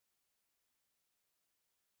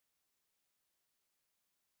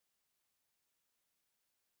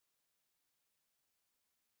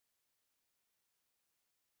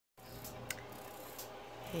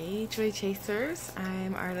Hey Joy Chasers,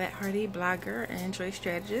 I'm Arlette Hardy, blogger and joy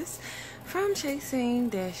strategist from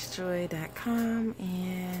chasing-joy.com,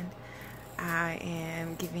 and I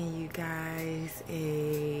am giving you guys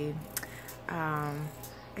a I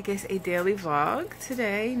guess a daily vlog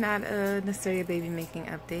today, not necessarily a baby making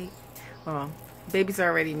update. Well, baby's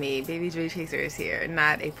already made, baby Joy Chaser is here,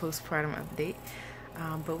 not a postpartum update.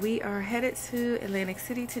 But we are headed to Atlantic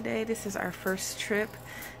City today. This is our first trip.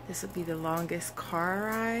 This will be the longest car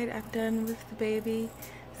ride I've done with the baby,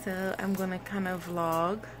 so I'm gonna kind of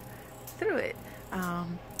vlog through it.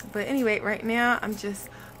 But anyway, right now I'm just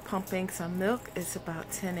pumping some milk. It's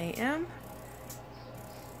about 10 a.m.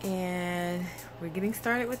 and we're getting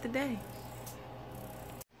started with the day.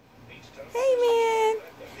 Hey man,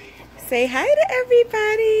 say hi to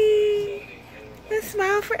everybody. A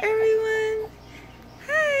smile for everyone.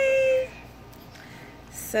 Hi.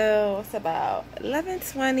 So it's about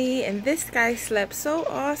 11:20 and this guy slept so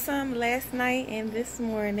awesome last night and this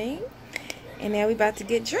morning, and now we're about to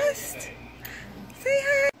get dressed. Say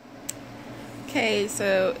hi. Okay,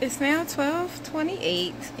 so it's now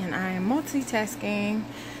 12:28 and I am multitasking.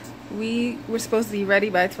 We were supposed to be ready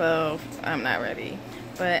by 12. I'm not ready,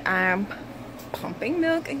 but I'm pumping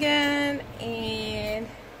milk again and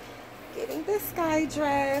getting this guy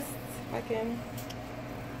dressed. If I can,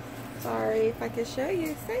 sorry, if I can show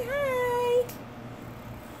you. Say hi.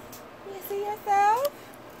 You see yourself?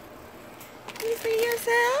 You see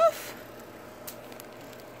yourself?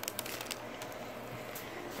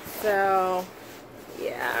 So,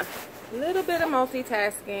 yeah, a little bit of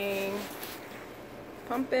multitasking.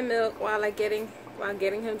 Pumping milk while getting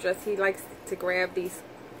him dressed. He likes to grab these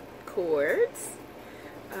cords.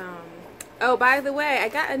 Oh, by the way, I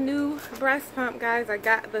got a new breast pump, guys. I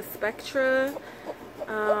got the Spectra.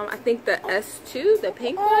 I think the S2, the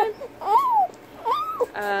pink one.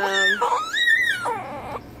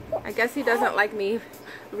 I guess he doesn't like me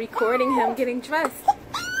recording him getting dressed.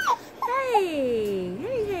 Hey,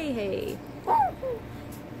 hey, hey, hey.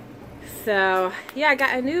 So, yeah, I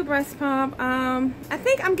got a new breast pump. I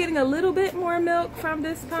think I'm getting a little bit more milk from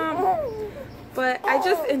this pump, but I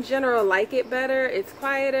just in general like it better. It's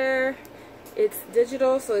quieter. It's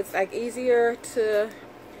digital, so it's like easier to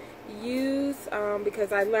use,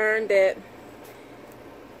 because I learned that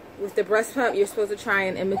with the breast pump you're supposed to try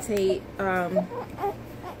and imitate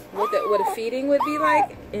what a feeding would be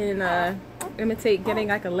like, and imitate getting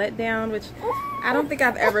like a letdown, which I don't think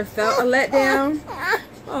I've ever felt a letdown.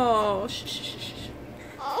 Oh, shh, shh, shh, shh.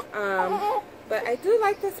 But I do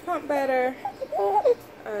like this pump better.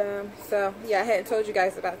 So yeah, I hadn't told you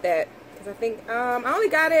guys about that because I think I only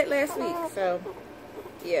got it last week, so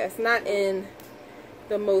yeah, it's not in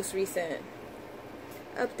the most recent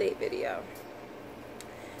update video.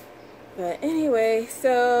 But anyway,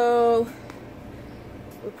 so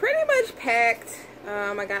we're pretty much packed.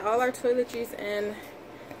 I got all our toiletries in.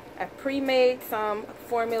 I pre-made some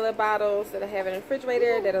formula bottles that I have in the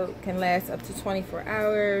refrigerator that can last up to 24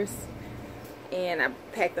 hours. And I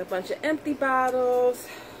packed a bunch of empty bottles.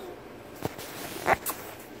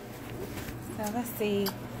 So let's see.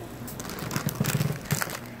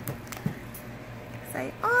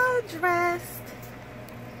 Say all dressed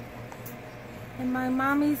in my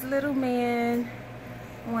mommy's little man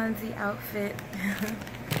onesie outfit.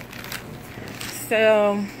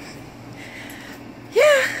 So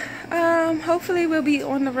yeah, hopefully we'll be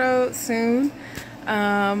on the road soon.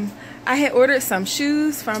 I had ordered some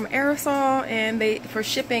shoes from Aerosol, and for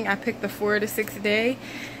shipping I picked the 4 to 6 day.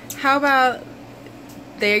 How about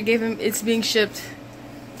it's being shipped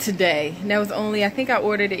today? And that was only, I think I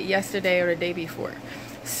ordered it yesterday or the day before.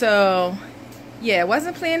 So yeah,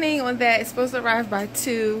 wasn't planning on that. It's supposed to arrive by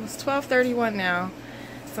 2. It's 12:31 now.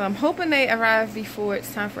 So I'm hoping they arrive before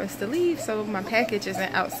it's time for us to leave, so my package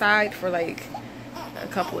isn't outside for like a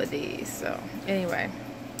couple of days. So anyway,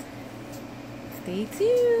 stay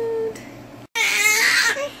tuned.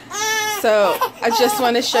 So I just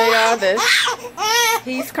want to show y'all this.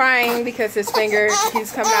 He's crying because his finger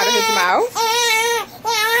keeps coming out of his mouth.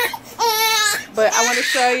 But I want to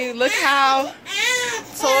show you, look how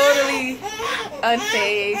totally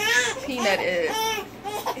unfazed Peanut is.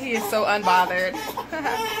 He is so unbothered.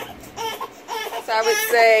 So I would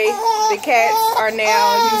say the cats are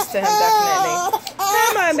now used to him, definitely.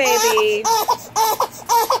 Come on, baby.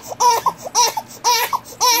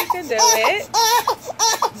 You can do it.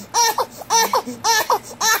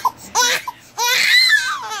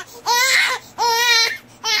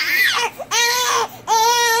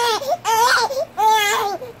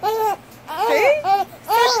 See?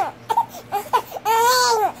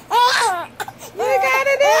 You got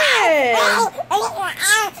it in.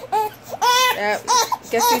 Yep.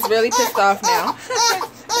 Guess really pissed off now.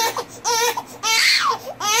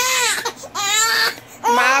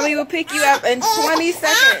 Mommy will pick you up in 20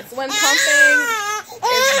 seconds when pumping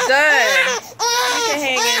is done. You can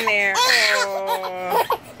hang in there. Oh.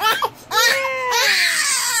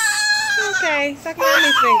 Okay, suck my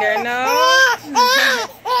mommy's finger. No.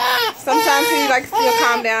 Sometimes he likes to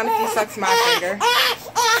calm down if he sucks my finger.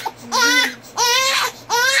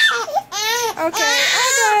 Okay,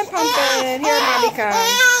 I'm done pumping. Here mommy comes.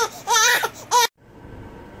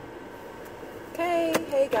 Okay,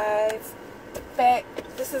 hey guys. Back.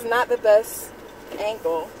 This is not the best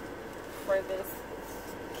angle for this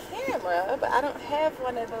camera, but I don't have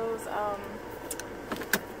one of those,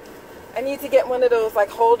 I need to get one of those like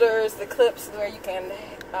holders, the clips where you can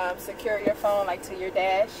secure your phone like to your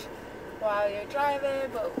dash while you're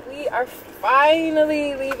driving. But we are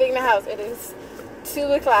finally leaving the house. It is 2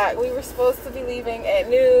 o'clock. We were supposed to be leaving at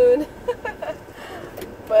noon,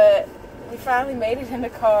 but we finally made it in the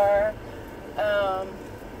car.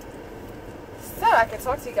 So I can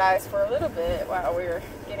talk to you guys for a little bit while we're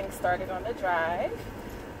getting started on the drive.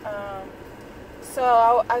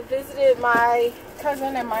 So I visited my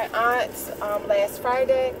cousin and my aunt last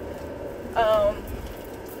Friday. It'll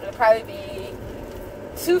probably be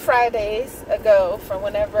 2 Fridays ago from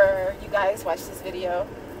whenever you guys watch this video,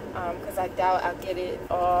 because I doubt I'll get it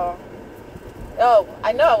all. Oh,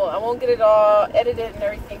 I know I won't get it all edited and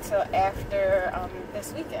everything till after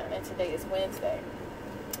this weekend, and today is Wednesday.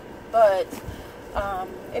 But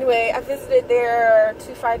anyway, I visited there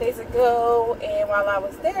 2 Fridays ago, and while I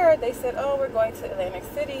was there, they said, oh, we're going to Atlantic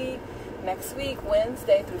City next week,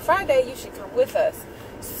 Wednesday through Friday. You should come with us.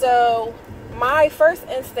 So my first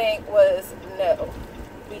instinct was, no,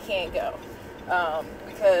 we can't go,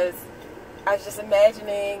 because I was just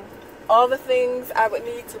imagining all the things I would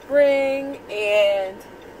need to bring, and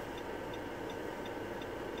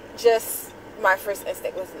just my first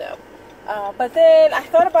instinct was no. But then I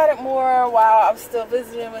thought about it more while I was still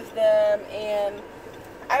visiting with them, and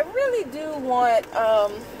I really do want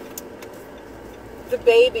the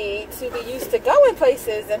baby to be used to going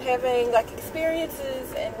places and having like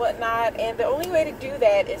experiences and whatnot, and the only way to do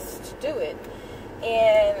that is to do it.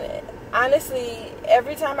 And honestly,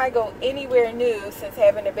 every time I go anywhere new since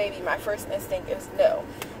having a baby, my first instinct is no.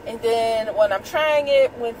 And then when I'm trying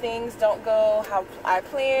it, when things don't go how I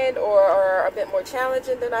planned or are a bit more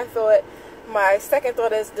challenging than I thought, my second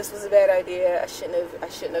thought is this was a bad idea. I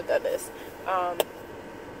shouldn't have done this.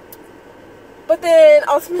 But then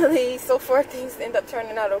ultimately, so far things end up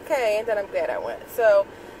turning out okay, and then I'm glad I went. So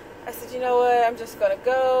I said, you know what, I'm just gonna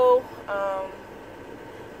go.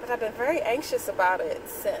 But I've been very anxious about it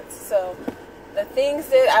since. So the things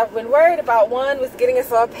that I've been worried about, one was getting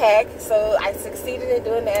us all packed, so I succeeded in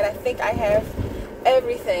doing that. I think I have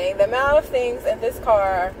everything. The amount of things in this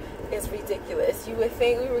car is ridiculous. You would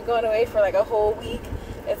think we were going away for like a whole week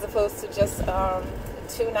as opposed to just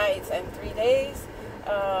 2 nights and 3 days.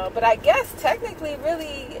 But I guess technically,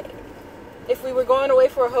 really, if we were going away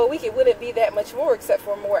for a whole week, it wouldn't be that much more except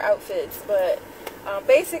for more outfits. But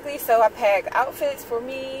basically, so I packed outfits for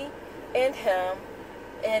me and him,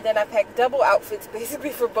 and then I packed double outfits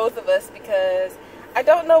basically for both of us, because I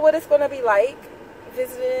don't know what it's going to be like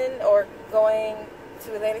visiting or going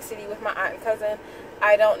to Atlantic City with my aunt and cousin.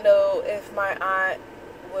 I don't know if my aunt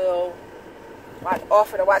will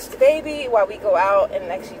offer to watch the baby while we go out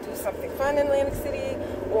and actually do something fun in Atlantic City,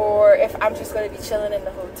 or if I'm just going to be chilling in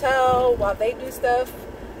the hotel while they do stuff,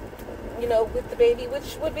 you know, with the baby,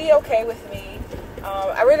 which would be okay with me.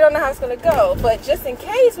 I really don't know how it's going to go, but just in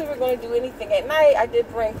case we were going to do anything at night, I did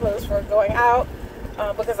bring clothes for going out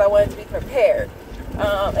because I wanted to be prepared.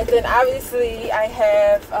 And then obviously I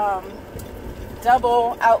have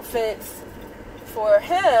double outfits for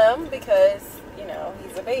him because, you know,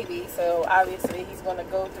 he's a baby, so obviously he's going to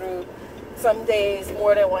go through some days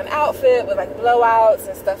more than one outfit with like blowouts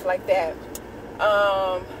and stuff like that.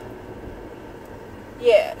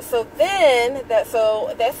 Yeah, so then that's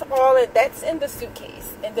all. That's in the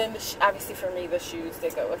suitcase, and then obviously for me the shoes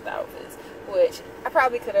that go with the outfits, which I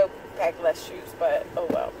probably could have packed less shoes, but oh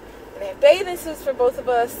well. And they have bathing suits for both of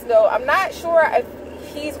us. No, I'm not sure if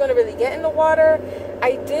he's going to really get in the water.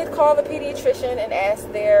 I did call the pediatrician and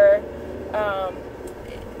ask their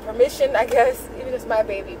permission, I guess, even it's my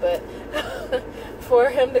baby, but for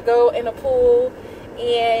him to go in a pool,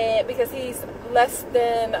 and because he's less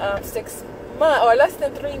than 6 months or less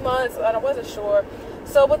than 3 months, and I wasn't sure.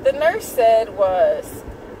 So what the nurse said was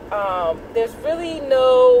there's really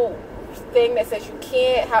no thing that says you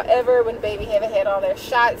can't. However, when baby haven't had all their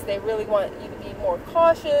shots, they really want you to be more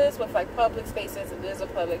cautious with like public spaces, and there's a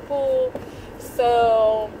public pool.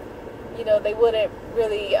 So you know, they wouldn't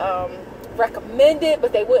really recommend it,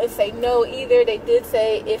 but they wouldn't say no either. They did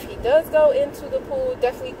say if he does go into the pool,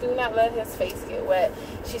 definitely do not let his face get wet.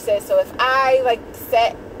 She said, so if I like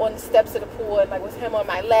sat on the steps of the pool and like with him on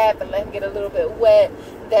my lap and let him get a little bit wet,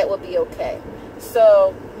 that would be okay.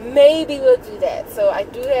 So maybe we'll do that. So I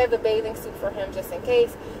do have a bathing suit for him just in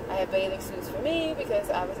case. I have bathing suits for me because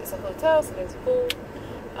obviously it's a hotel, so there's a pool.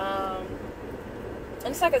 And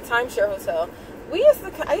it's like a timeshare hotel.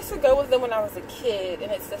 I used to go with them when I was a kid,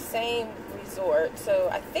 and it's the same resort. So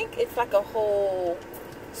I think it's like a whole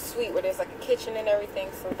suite where there's like a kitchen and everything.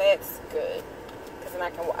 So that's good because then I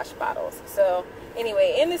can wash bottles. So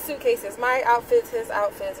anyway, in the suitcase is my outfits, his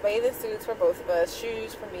outfits, bathing suits for both of us,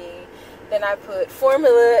 shoes for me. Then I put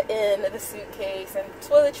formula in the suitcase and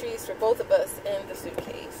toiletries for both of us in the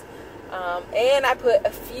suitcase. And I put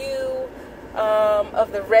a few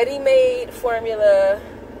of the ready-made formula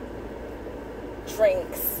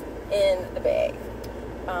drinks in the bag.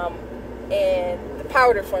 And the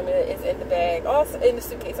powder formula is in the bag, also in the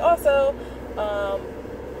suitcase also.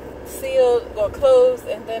 Sealed or closed,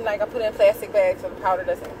 and then like I put it in plastic bags so the powder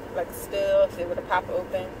doesn't like spill if it were to pop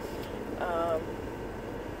open.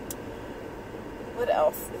 What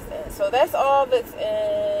else is in? So that's all that's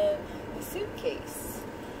in the suitcase.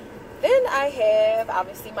 Then I have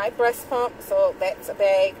obviously my breast pump, so that's a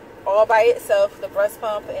bag all by itself, the breast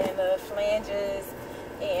pump and the flanges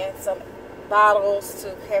and some bottles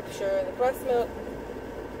to capture the breast milk,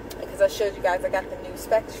 because I showed you guys I got the new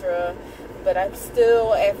Spectra, but I'm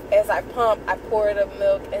still, as I pump, I pour the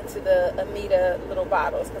milk into the Amita little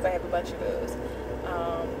bottles because I have a bunch of those.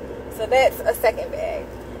 So that's a second bag.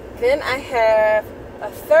 Then I have a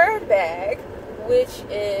third bag, which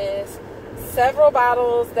is several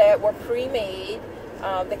bottles that were pre-made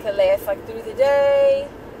that can last like through the day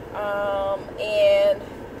and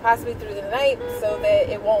possibly through the night, so that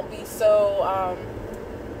it won't be so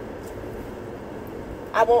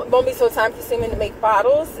won't be so time consuming to make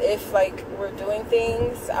bottles if like we're doing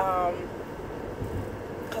things,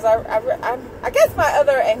 because I guess my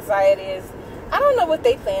other anxiety is I don't know what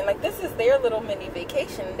they plan. Like, this is their little mini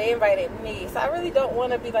vacation. They invited me, so I really don't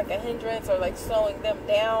want to be like a hindrance or like slowing them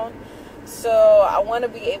down. So I want to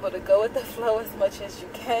be able to go with the flow as much as you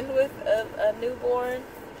can with a newborn.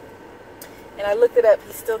 And I looked it up.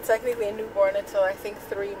 He's still technically a newborn until I think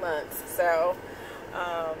 3 months. So,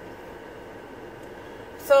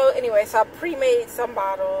 anyway, so I pre-made some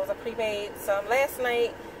bottles. I pre-made some last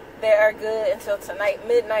night. They are good until tonight,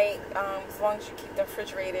 midnight, as long as you keep them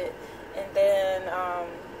refrigerated. And then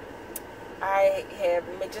I have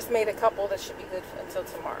just made a couple that should be good until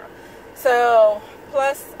tomorrow. So,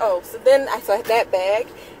 plus, so then I had that bag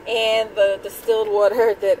and the distilled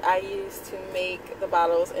water that I use to make the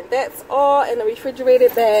bottles. And that's all in a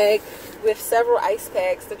refrigerated bag with several ice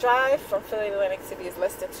packs. The drive from Philly to Atlantic City is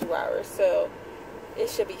less than 2 hours. So it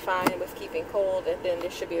should be fine with keeping cold. And then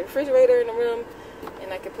there should be a refrigerator in the room.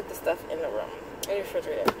 And I can put the stuff in the room, in the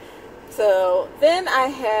refrigerator. So then I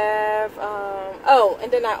have,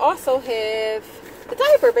 and then I also have the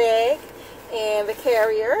diaper bag and the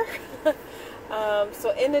carrier.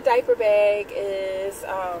 So in the diaper bag is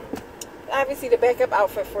obviously the backup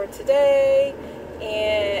outfit for today,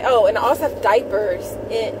 and and I also have diapers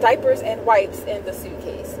and wipes in the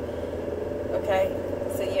suitcase. Okay,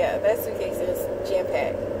 so yeah, that suitcase is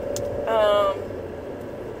jam-packed.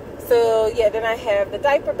 So yeah, then I have the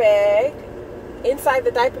diaper bag. Inside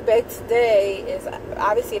the diaper bag today is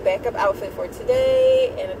obviously a backup outfit for today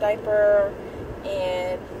and a diaper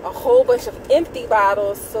and a whole bunch of empty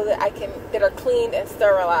bottles so that that are cleaned and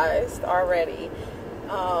sterilized already,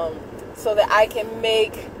 so that I can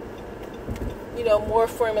make, more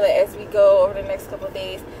formula as we go over the next couple of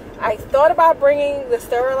days. I thought about bringing the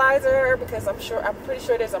sterilizer because I'm pretty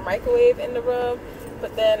sure there's a microwave in the room,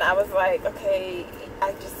 but then I was like, okay,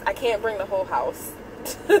 I can't bring the whole house.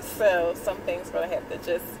 So some things gonna have to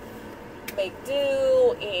just make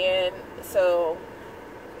do, and so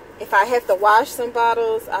if I have to wash some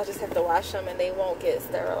bottles, I'll just have to wash them and they won't get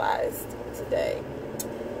sterilized today.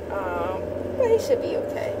 But it should be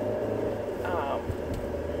okay.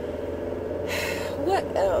 What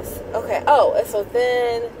else? Okay, and so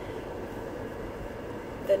then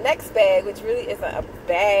the next bag, which really isn't a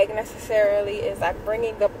bag necessarily, is I'm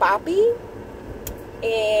bringing the boppy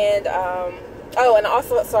and and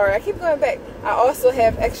also, sorry, I keep going back. I also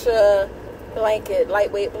have extra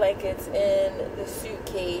lightweight blankets in the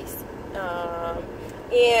suitcase.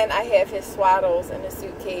 And I have his swaddles in the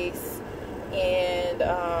suitcase. And,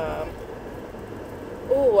 I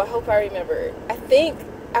hope I remember. I think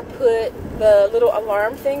I put the little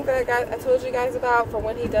alarm thing that I told you guys about for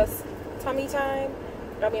when he does tummy time.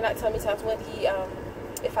 I mean, not tummy times, when he,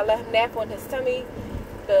 if I let him nap on his tummy,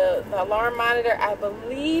 the alarm monitor, I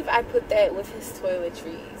believe I put that with his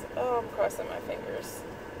toiletries. Oh, I'm crossing my fingers.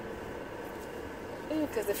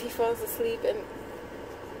 Because if he falls asleep and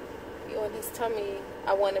on his tummy,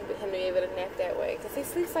 I want him to be able to nap that way. Because he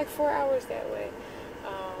sleeps like 4 hours that way.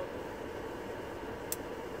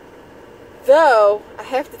 Though, I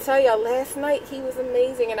have to tell y'all, last night he was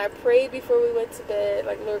amazing. And I prayed before we went to bed.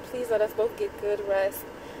 Like, Lord, please let us both get good rest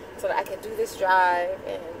so that I can do this drive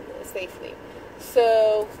and safely.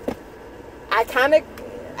 So, I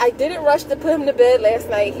didn't rush to put him to bed last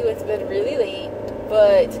night. He went to bed really late.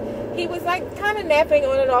 But he was like kind of napping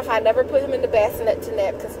on and off. I never put him in the bassinet to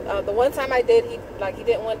nap because the one time I did, he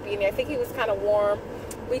didn't want to be in there. I think he was kind of warm.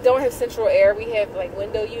 We don't have central air. We have like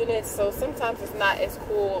window units, so sometimes it's not as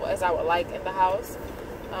cool as I would like in the house.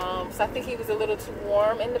 So I think he was a little too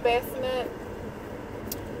warm in the bassinet.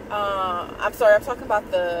 I'm sorry, I'm talking about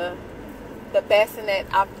the bassinet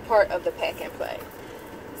part of the pack and play.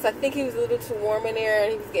 So I think he was a little too warm in there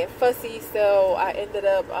and he was getting fussy, so I ended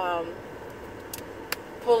up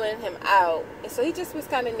pulling him out. And so he just was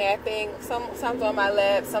kind of napping, sometimes on my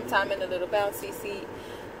lap, sometimes in a little bouncy seat.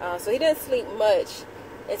 So he didn't sleep much.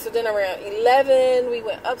 And so then around 11, we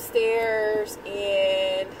went upstairs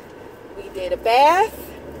and we did a bath,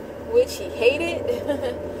 which he hated.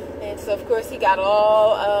 And so, of course, he got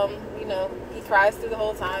all, he cries through the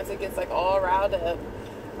whole time, so he gets like all riled up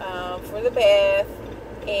for the bath.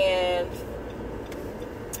 And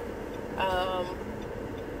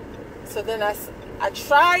so then I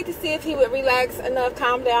tried to see if he would relax enough,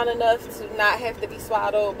 calm down enough to not have to be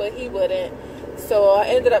swaddled, but he wouldn't. So I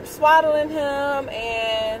ended up swaddling him,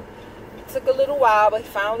 and it took a little while, but he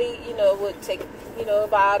finally, would take, a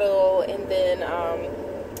bottle. And then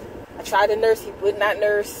I tried to nurse. He would not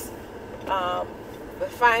nurse. But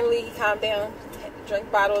finally, he calmed down, drank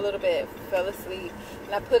the bottle a little bit, fell asleep.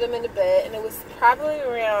 And I put him in the bed, and it was probably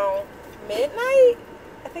around midnight.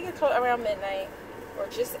 I think it was around midnight or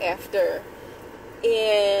just after.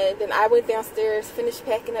 And then I went downstairs, finished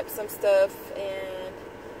packing up some stuff, and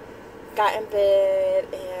got in bed,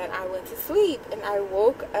 and I went to sleep. And I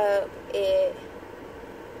woke up at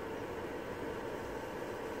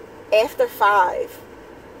after 5,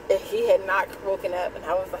 and he had not woken up. And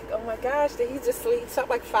I was like, oh my gosh, did he just sleep? He slept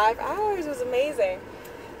like 5 hours. It was amazing.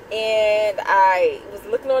 And I was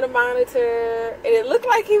looking on the monitor, and it looked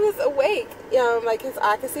like he was awake. Like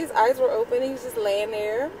I could see his eyes were open. He was just laying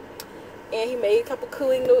there. And he made a couple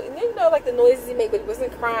cooing noises, like the noises he made, but he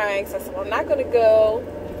wasn't crying. So I said, well, I'm not going to go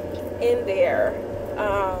in there.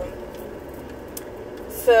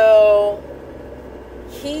 So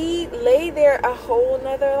he lay there a whole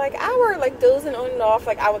nother like hour, like dozing on and off.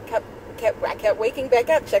 Like I kept waking back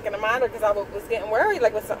up, checking the monitor because I was getting worried,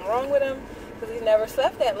 like was something wrong with him, because he never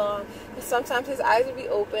slept that long. And sometimes his eyes would be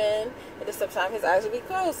open, and then sometimes his eyes would be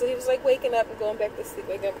closed. So he was like waking up and going back to sleep,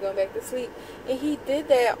 waking up and going back to sleep. And he did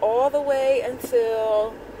that all the way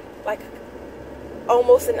until like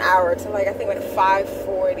almost an hour, to like I think like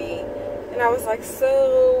 5:40. And I was like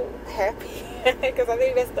so happy because I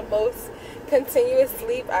think that's the most continuous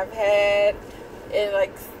sleep I've had in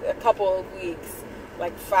like a couple of weeks,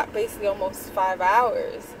 like basically almost 5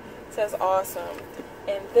 hours. So that's awesome.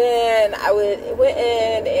 And then I went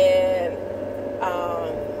in and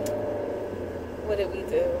what did we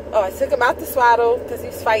do? Oh, I took him out the swaddle because he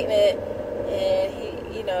was fighting it, and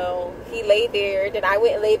he laid there. Then I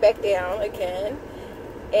went and laid back down again,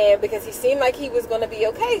 and because he seemed like he was going to be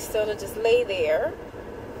okay still, to just lay there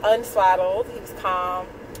unswaddled. He was calm,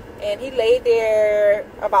 and he laid there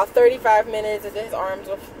about 35 minutes, and then his arms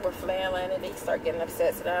were flailing, and he started getting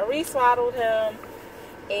upset. So then I re-swaddled him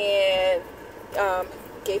and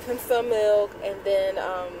gave him some milk, and then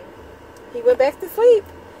he went back to sleep.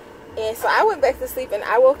 And so I went back to sleep, and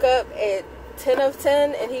I woke up at 10 of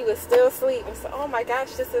 10, and he was still asleep. And so, oh my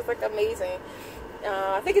gosh, this is like amazing.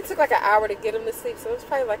 I think it took like an hour to get him to sleep, so it was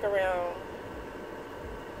probably like around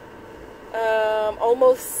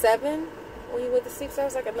almost 7 when he went to sleep. So it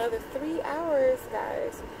was like another 3 hours,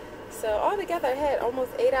 guys. So altogether I had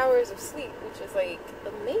almost 8 hours of sleep, which was like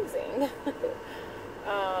amazing.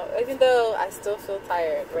 Even though I still feel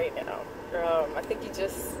tired right now. I think you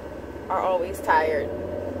just are always tired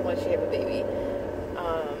once you have a baby.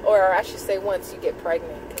 Or I should say once you get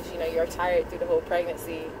pregnant, because you're tired through the whole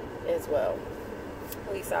pregnancy as well.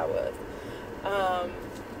 At least I was.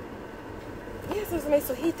 Yes, it was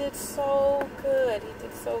amazing. So he did so good. He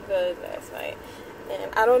did so good last night.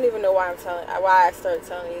 And I don't even know why I started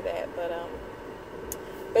telling you that, but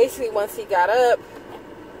basically once he got up,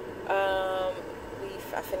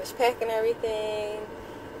 I finished packing everything,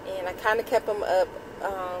 and I kind of kept him up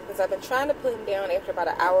because I've been trying to put him down after about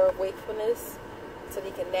an hour of wakefulness so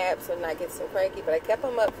he can nap, so not get so cranky. But I kept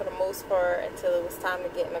him up for the most part until it was time to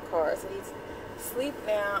get in the car. So he's asleep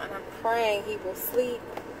now, and I'm praying he will sleep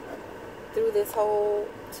through this whole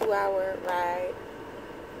 2-hour ride.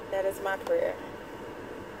 That is my prayer.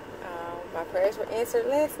 My prayers were answered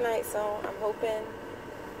last night, so I'm hoping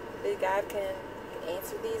that God can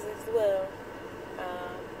answer these as well.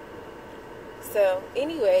 So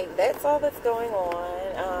anyway, that's all that's going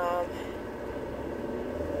on.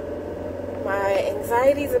 My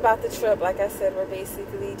anxieties about the trip, like I said, were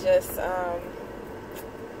basically just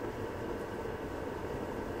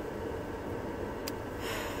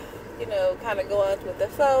you know, kind of going with the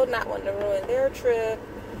flow, not wanting to ruin their trip,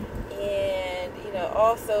 and you know,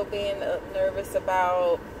 also being nervous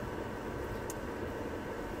about,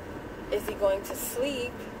 is he going to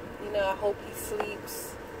sleep? You know, I hope he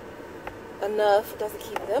sleeps enough, doesn't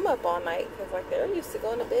keep them up all night, because like they're used to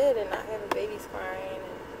going to bed and not having babies crying.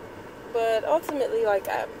 But ultimately, like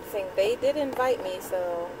I'm saying, they did invite me,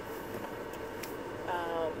 so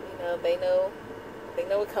you know, they know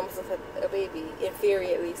it comes with a baby, in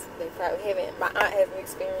theory at least. They probably haven't, my aunt hasn't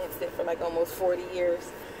experienced it for like almost 40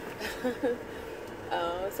 years. So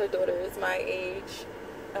her daughter is my age,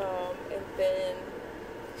 and then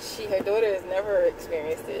her daughter has never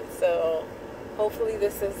experienced it, so hopefully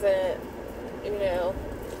this isn't, you know,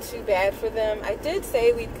 too bad for them. I did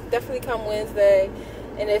say we'd definitely come Wednesday,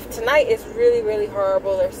 and if tonight is really, really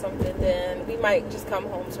horrible or something, then we might just come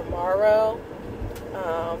home tomorrow,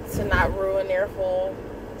 to not ruin their whole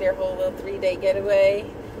little 3-day getaway.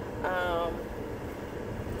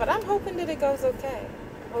 But I'm hoping that it goes okay.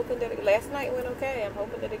 I'm hoping that last night went okay. I'm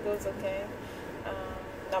hoping that it goes okay.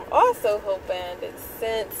 I'm also hoping that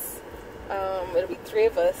since it'll be 3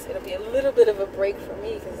 of us, it'll be a little bit of a break for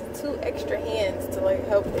me, because it's 2 extra hands to like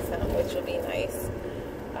help with him, which will be nice.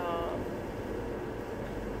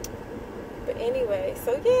 But anyway,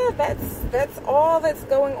 so yeah, that's all that's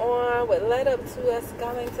going on. What led up to us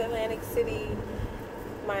coming to Atlantic City,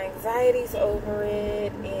 my anxiety's over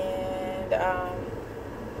it, and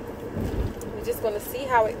we're just going to see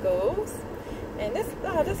how it goes. And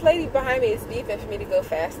this lady behind me is beeping for me to go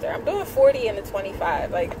faster. I'm doing 40 in the 25.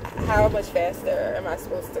 Like, how much faster am I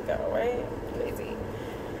supposed to go, right? Crazy.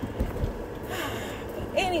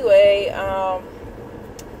 Anyway,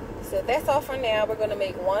 so that's all for now. We're going to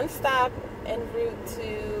make one stop en route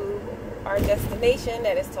to our destination.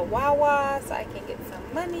 That is to Wawa, so I can get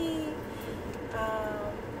some money.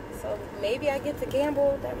 So maybe I get to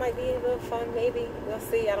gamble. That might be a little fun. Maybe. We'll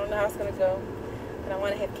see. I don't know how it's going to go. But I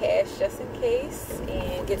want to have cash just in case,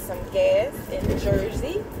 and get some gas in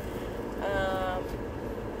Jersey.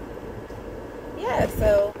 Yeah,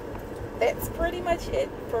 so that's pretty much it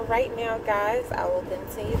for right now, guys. I will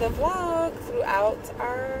continue the vlog throughout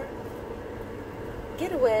our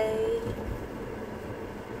getaway.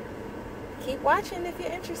 Keep watching if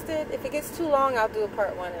you're interested. If it gets too long, I'll do a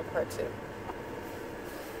part 1 and part 2.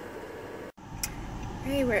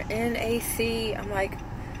 Hey, we're in AC. I'm like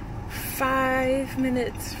 5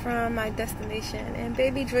 minutes from my destination, and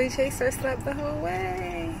baby Joy Chaser slept the whole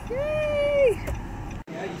way. Yay!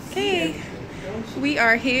 Okay, we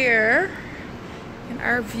are here, and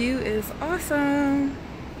our view is awesome.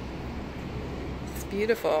 It's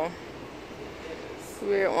beautiful.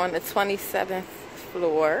 We're on the 27th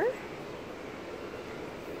floor.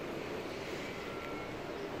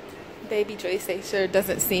 Baby Joy Chaser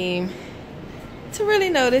doesn't seem to really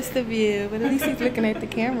notice the view, but at least he's looking at the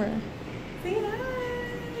camera. Say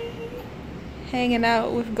hi. Hanging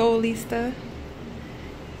out with Golista.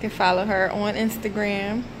 You can follow her on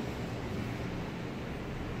Instagram.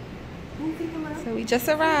 So we just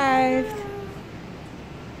arrived.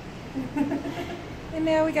 And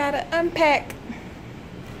now we gotta unpack.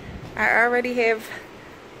 I already have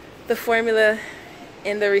the formula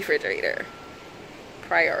in the refrigerator.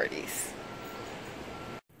 Priorities.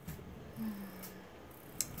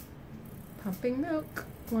 Pumping milk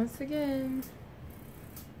once again.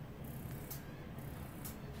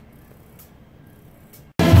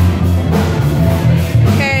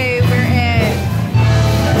 Okay, we're at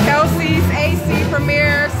Kelsey's AC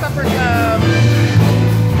Premier Supper Club.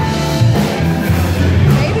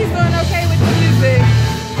 Baby's doing okay with the music.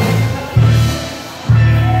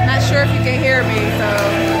 Not sure if you can hear me, so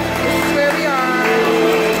this is where we are.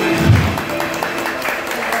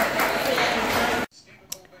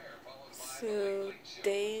 So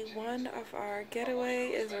day 1 of our getaway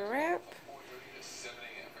is a wrap.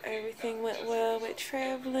 Everything went well with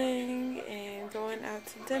traveling and going out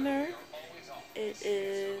to dinner. It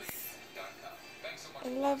is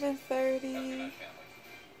 11:30.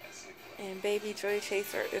 And baby Joy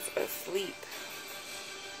Chaser is asleep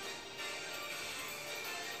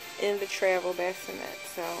in the travel bassinet.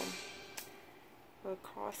 So we'll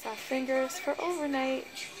cross our fingers for overnight.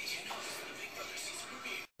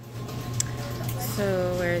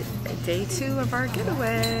 So we're at day 2 of our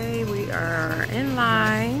getaway. We are in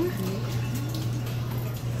line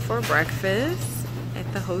for breakfast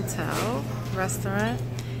at the hotel restaurant,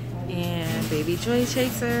 and baby Joy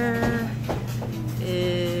Chaser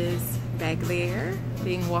is back there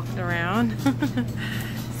being walked around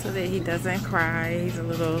so that he doesn't cry. He's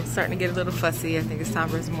starting to get a little fussy. I think it's time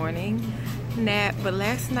for his morning nap, but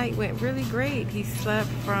last night went really great. He slept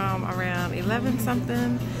from around 11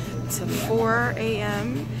 something to 4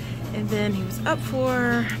 a.m. and then he was up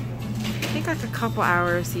for I think like a couple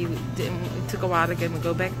hours. It took a while to get him to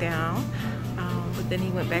go back down, but then he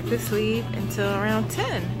went back to sleep until around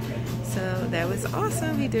 10. So that was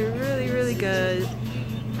awesome. He did really good.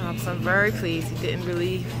 So I'm very pleased. He didn't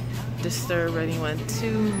really disturb anyone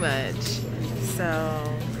too much. So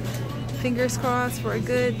fingers crossed for a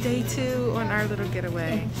good day 2 on our little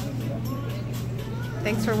getaway.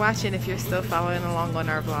 Thanks for watching if you're still following along on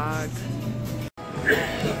our vlog.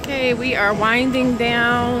 Okay, we are winding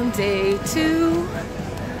down day 2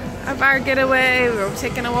 of our getaway. We were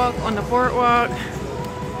taking a walk on the boardwalk.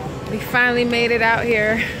 We finally made it out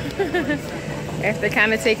here after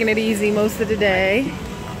kind of taking it easy most of the day.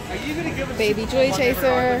 Baby Joy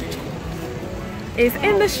Chaser is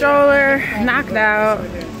in the stroller, knocked out.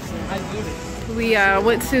 We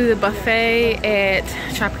went to the buffet at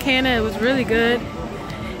Tropicana. It was really good.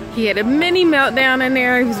 He had a mini meltdown in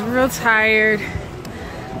there. He was real tired,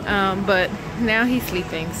 but now he's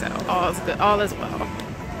sleeping, so all is good, all is well.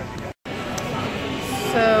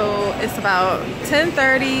 So it's about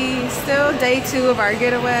 10:30, still day 2 of our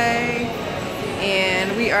getaway,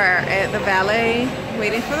 and we are at the valet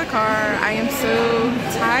waiting for the car. I am so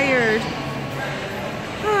tired.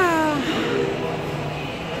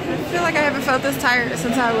 I feel like I haven't felt this tired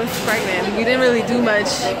since I was pregnant. We didn't really do much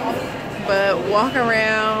but walk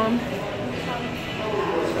around,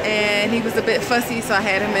 and he was a bit fussy, so I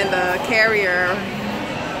had him in the carrier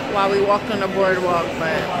while we walked on the boardwalk.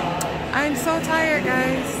 But I'm so tired,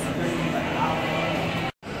 guys.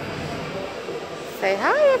 Say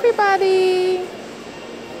hi, everybody.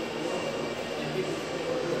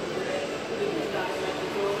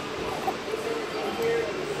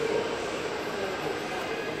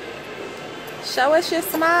 Show us your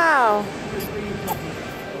smile.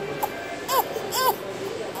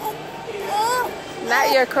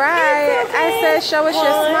 Not your cry. Okay. I said show us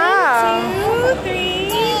your smile. 1, 2, 3,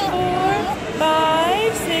 4,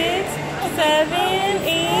 5, 6, 7,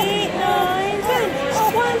 8, 9, 10.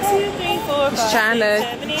 1, 2, 3, 4, 5, He's trying 6, to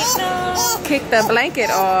 7, 8, 9. kick the blanket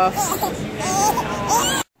off.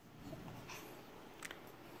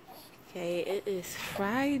 Okay, it is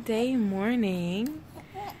Friday morning,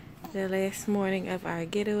 the last morning of our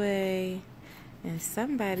getaway, and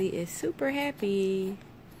somebody is super happy.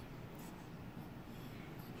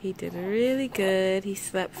 He did really good. He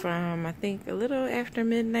slept from, I think, a little after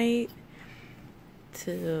midnight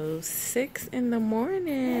till 6 in the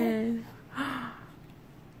morning.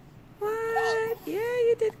 What? Yeah,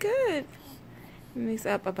 you did good. And he's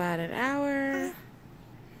up about an hour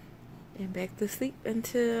and back to sleep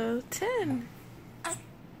until 10.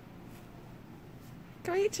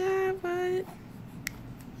 Great job, bud.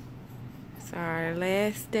 So our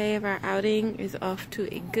last day of our outing is off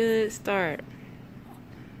to a good start.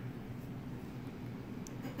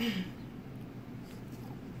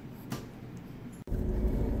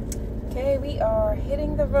 Okay, we are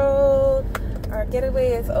hitting the road. Our getaway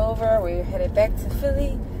is over. We're headed back to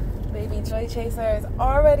Philly. Baby Joy Chaser is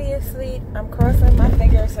already asleep. I'm crossing my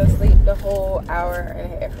fingers he'll sleep the whole hour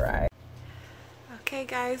and a half ride. Okay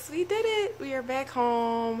guys, we did it. We are back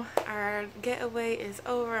home. Our getaway is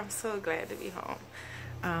over. I'm so glad to be home.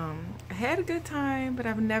 I had a good time, but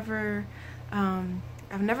I've never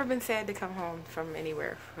been sad to come home from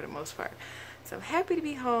anywhere for the most part. So I'm happy to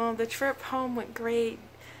be home. The trip home went great.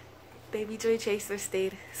 Baby Joy Chaser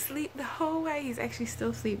stayed asleep the whole way. He's actually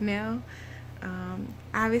still asleep now.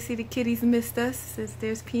 Obviously the kitties missed us, since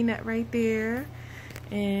there's Peanut right there.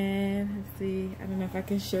 And let's see, I don't know if I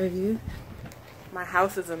can show you. My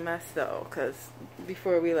house is a mess though, because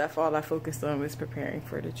before we left, all I focused on was preparing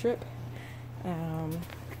for the trip.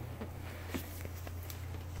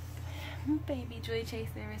 Baby Joy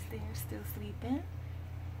Chaser is there, still sleeping.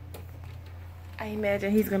 I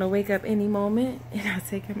imagine he's gonna wake up any moment, and I'll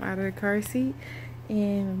take him out of the car seat.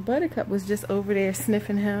 And Buttercup was just over there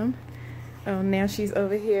sniffing him. Oh, now she's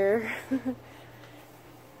over here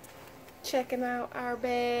checking out our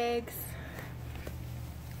bags,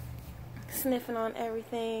 sniffing on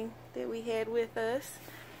everything that we had with us.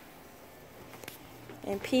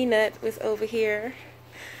 And Peanut was over here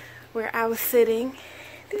where I was sitting.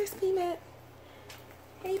 There's Peanut.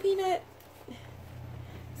 Hey, Peanut.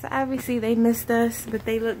 So obviously they missed us, but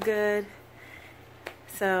they look good.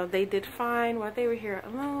 So they did fine while they were here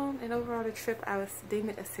alone. And overall the trip, I was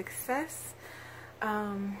deeming it a success.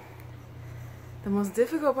 The most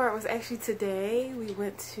difficult part was actually today. We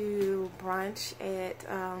went to brunch at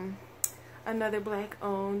another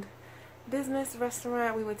black-owned business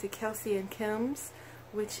restaurant. We went to Kelsey and Kim's,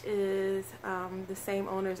 which is the same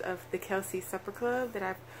owners of the Kelsey Supper Club that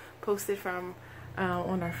I've posted from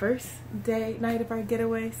on our first night of our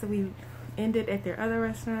getaway. So we ended at their other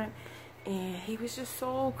restaurant, and he was just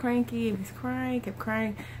so cranky. He was crying, kept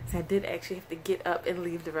crying. So I did actually have to get up and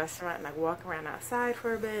leave the restaurant and like walk around outside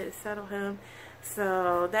for a bit to settle him.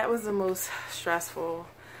 So that was the most stressful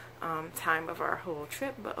time of our whole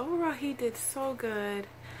trip, but overall he did so good.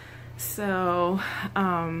 So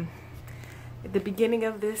at the beginning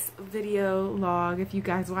of this video log, if you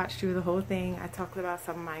guys watched through the whole thing, I talked about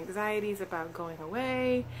some of my anxieties about going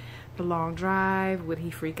away, the long drive. Would he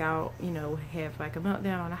freak out, you know, have like a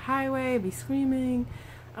meltdown on the highway, be screaming?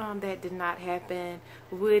 That did not happen.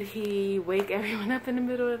 Would he wake everyone up in the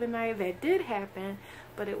middle of the night? That did happen,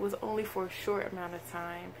 but it was only for a short amount of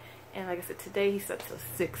time. And like I said, today he slept till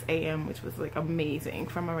 6 a.m., which was like amazing,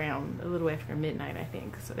 from around a little after midnight, I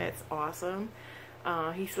think. So that's awesome.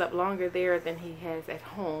 He slept longer there than he has at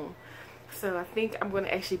home. So I think I'm going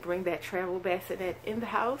to actually bring that travel bassinet in the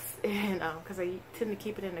house, and because I tend to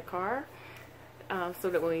keep it in the car, so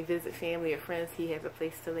that when we visit family or friends, he has a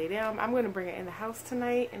place to lay down. I'm going to bring it in the house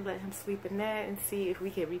tonight and let him sleep in that and see if we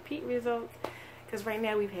get repeat results. Because right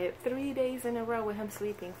now we've had 3 days in a row with him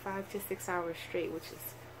sleeping 5 to 6 hours straight, which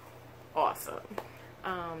is awesome.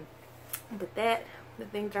 But the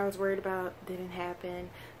things I was worried about didn't happen.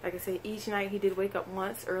 Like I said, each night he did wake up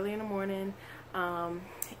once early in the morning,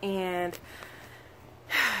 and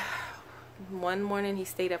one morning he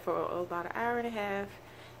stayed up for about an hour and a half,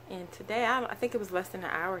 and today I think it was less than an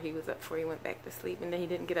hour he was up before he went back to sleep, and then he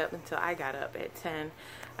didn't get up until I got up at 10.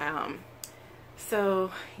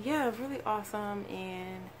 So yeah, really awesome.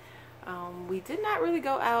 And we did not really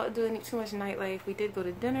go out doing too much nightlife. We did go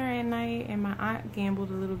to dinner at night, and my aunt gambled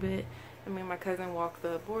a little bit. I mean, my cousin walked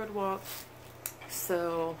the boardwalk.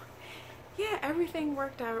 So yeah, everything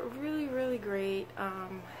worked out really, really great.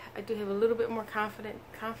 I do have a little bit more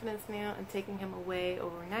confidence now in taking him away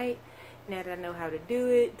overnight, now that I know how to do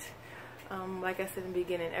it. Like I said in the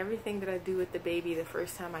beginning, everything that I do with the baby, the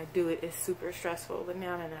first time I do it is super stressful, but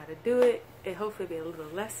now that I know how to do it, it hopefully be a little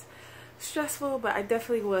less stressful. But I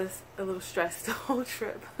definitely was a little stressed the whole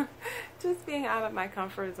trip, just being out of my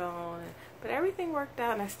comfort zone. But everything worked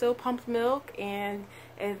out, and I still pumped milk. And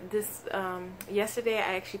this yesterday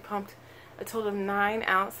I actually pumped a total of 9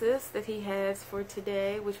 ounces that he has for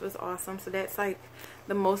today, which was awesome. So that's like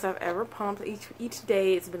the most I've ever pumped. Each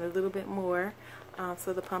day it's been a little bit more.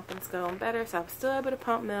 So the pumping's going better. So I'm still able to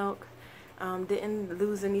pump milk. Didn't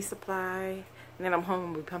lose any supply. And then I'm home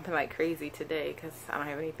and we're pumping like crazy today because I don't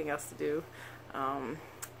have anything else to do.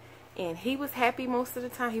 And he was happy most of the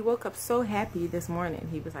time. He woke up so happy this morning.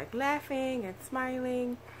 He was like laughing and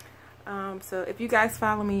smiling. So if you guys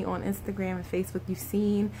follow me on Instagram and Facebook, you've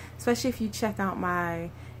seen, especially if you check out my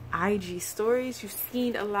IG stories, you've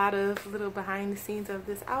seen a lot of little behind the scenes of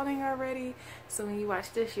this outing already. So when you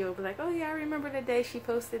watch this, you'll be like, oh yeah, I remember the day she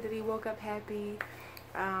posted that he woke up happy.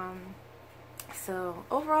 So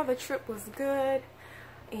overall the trip was good,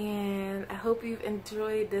 and I hope you've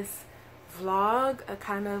enjoyed this vlog, a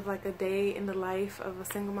kind of like a day in the life of a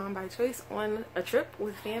single mom by choice on a trip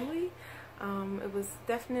with family. It was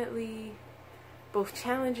definitely both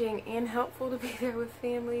challenging and helpful to be there with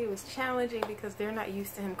family. It was challenging because they're not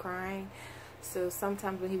used to him crying. So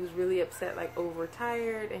sometimes when he was really upset, like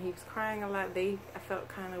overtired, and he was crying a lot, I felt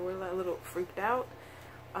kind of were a little freaked out,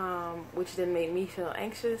 which then made me feel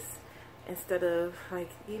anxious instead of like,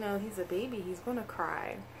 you know, he's a baby, he's gonna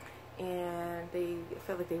cry. And they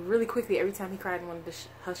felt like they really quickly, every time he cried, wanted to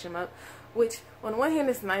hush him up, which on one hand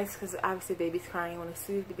is nice because obviously baby's crying, you want to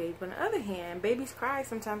soothe the baby, but on the other hand, babies cry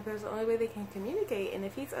sometimes because it's the only way they can communicate. And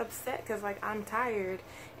if he's upset because like I'm tired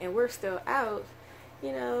and we're still out,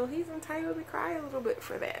 you know, he's entitled to cry a little bit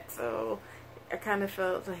for that. So I kind of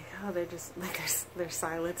felt like, oh, they're just like they're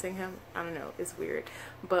silencing him. I don't know, it's weird,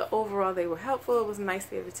 but overall they were helpful. It was nice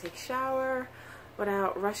to be able to take a shower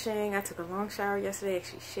without rushing. I took a long shower yesterday,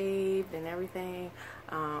 actually shaved and everything,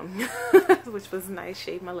 which was nice.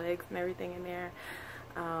 Shaved my legs and everything in there.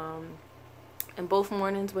 And both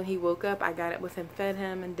mornings when he woke up, I got up with him, fed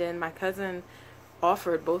him, and then my cousin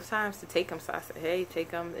offered both times to take him. So I said, hey,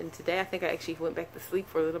 take him. And today I think I actually went back to sleep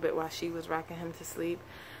for a little bit while she was rocking him to sleep.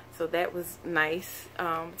 So that was nice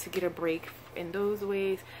to get a break in those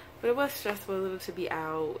ways. But it was stressful a little to be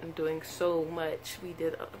out and doing so much we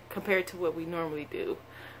did compared to what we normally do.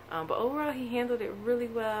 But overall, he handled it really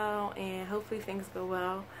well, and hopefully things go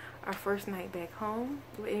well our first night back home.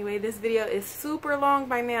 But anyway, this video is super long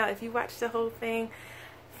by now. If you watched the whole thing,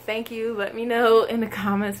 thank you. Let me know in the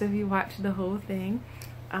comments if you watched the whole thing.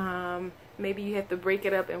 Maybe you have to break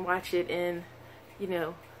it up and watch it in, you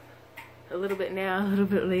know, a little bit now, a little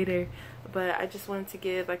bit later. But I just wanted to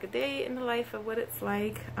give like a day in the life of what it's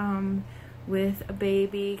like with a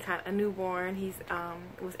baby, kind of a newborn. He's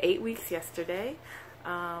was 8 weeks yesterday,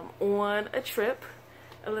 on a trip,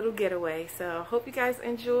 a little getaway. So hope you guys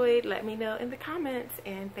enjoyed. Let me know in the comments,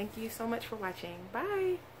 and thank you so much for watching.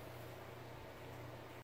 Bye.